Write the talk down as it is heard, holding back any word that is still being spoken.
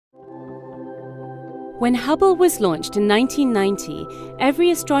When Hubble was launched in 1990, every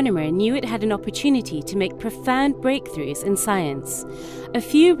astronomer knew it had an opportunity to make profound breakthroughs in science. A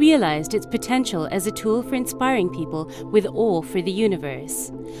few realized its potential as a tool for inspiring people with awe for the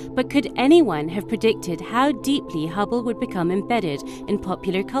universe. But could anyone have predicted how deeply Hubble would become embedded in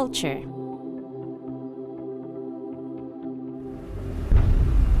popular culture?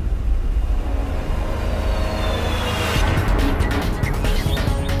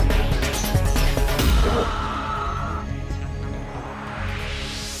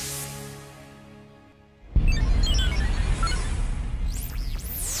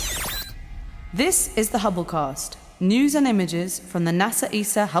 This is the Hubblecast, news and images from the NASA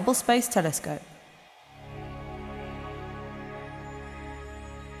ESA Hubble Space Telescope.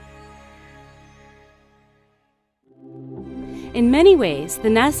 In many ways, the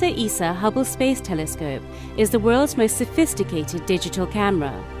NASA ESA Hubble Space Telescope is the world's most sophisticated digital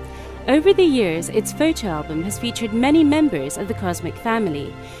camera. Over the years, its photo album has featured many members of the cosmic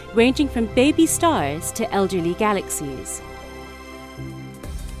family, ranging from baby stars to elderly galaxies.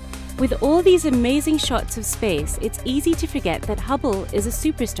 With all these amazing shots of space, it's easy to forget that Hubble is a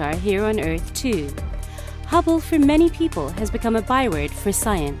superstar here on Earth too. Hubble, for many people, has become a byword for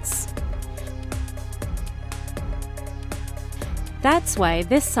science. That's why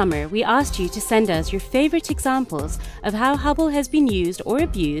this summer we asked you to send us your favorite examples of how Hubble has been used or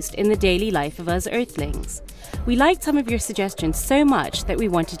abused in the daily life of us Earthlings. We liked some of your suggestions so much that we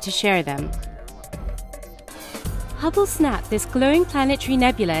wanted to share them. Hubble snapped this glowing planetary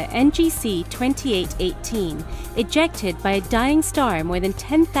nebula NGC 2818, ejected by a dying star more than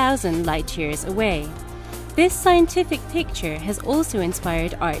 10,000 light-years away. This scientific picture has also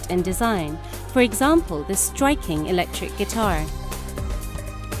inspired art and design, for example, the striking electric guitar.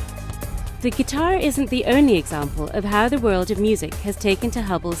 The guitar isn't the only example of how the world of music has taken to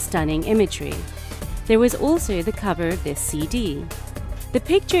Hubble's stunning imagery. There was also the cover of this CD. The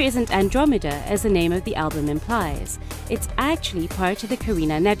picture isn't Andromeda, as the name of the album implies. It's actually part of the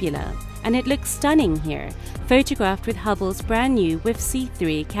Carina Nebula, and it looks stunning here, photographed with Hubble's brand new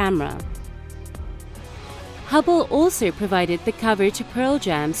WIF-C3 camera. Hubble also provided the cover to Pearl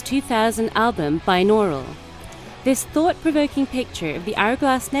Jam's 2000 album Binaural. This thought-provoking picture of the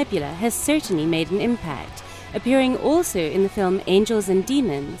Hourglass Nebula has certainly made an impact, appearing also in the film Angels and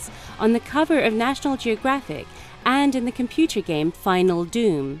Demons, on the cover of National Geographic, and in the computer game Final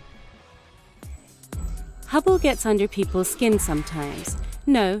Doom. Hubble gets under people's skin sometimes.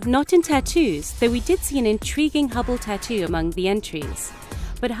 No, not in tattoos, though we did see an intriguing Hubble tattoo among the entries.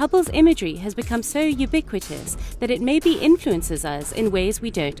 But Hubble's imagery has become so ubiquitous that it maybe influences us in ways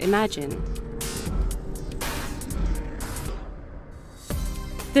we don't imagine.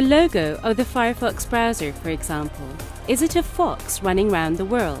 The logo of the Firefox browser, for example, is it a fox running round the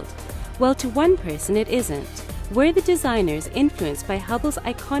world? Well, to one person it isn't. Were the designers influenced by Hubble's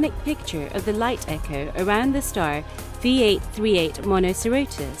iconic picture of the light echo around the star V838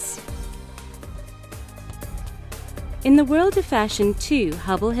 Monocerotis? In the world of fashion too,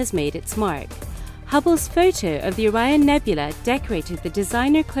 Hubble has made its mark. Hubble's photo of the Orion Nebula decorated the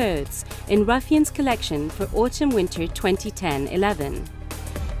designer clothes in Ruffian's collection for autumn-winter 2010-11.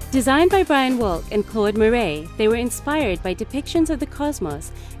 Designed by Brian Walk and Claude Murray, they were inspired by depictions of the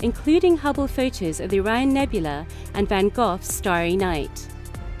cosmos, including Hubble photos of the Orion Nebula and Van Gogh's Starry Night.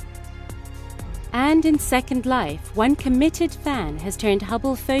 And in Second Life, one committed fan has turned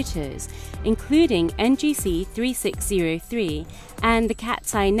Hubble photos, including NGC 3603 and the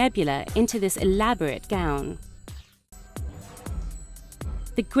Cat's Eye Nebula, into this elaborate gown.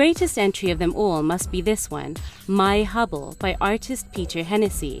 The greatest entry of them all must be this one, My Hubble, by artist Peter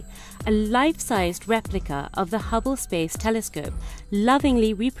Hennessy, a life-sized replica of the Hubble Space Telescope,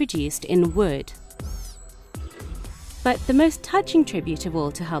 lovingly reproduced in wood. But the most touching tribute of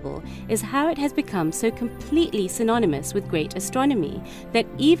all to Hubble is how it has become so completely synonymous with great astronomy that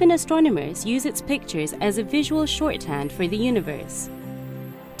even astronomers use its pictures as a visual shorthand for the universe.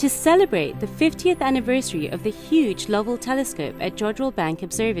 To celebrate the 50th anniversary of the huge Lovell telescope at Jodrell Bank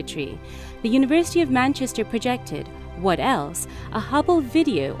Observatory, the University of Manchester projected, what else, a Hubble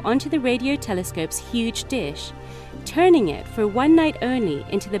video onto the radio telescope's huge dish, turning it for one night only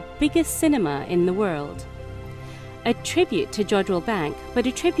into the biggest cinema in the world. A tribute to Jodrell Bank, but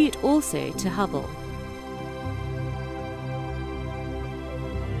a tribute also to Hubble.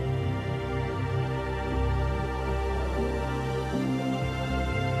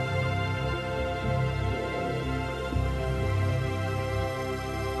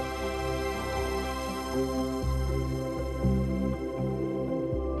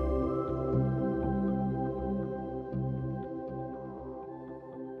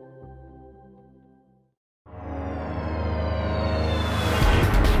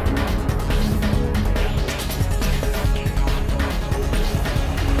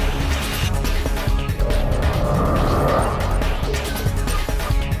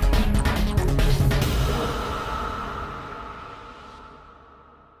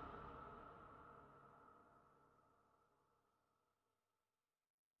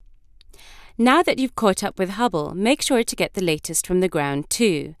 Now that you've caught up with Hubble, make sure to get the latest from the ground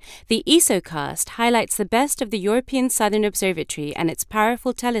too. The ESOcast highlights the best of the European Southern Observatory and its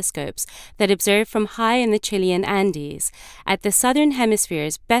powerful telescopes that observe from high in the Chilean Andes, at the Southern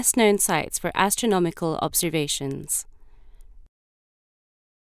Hemisphere's best-known sites for astronomical observations.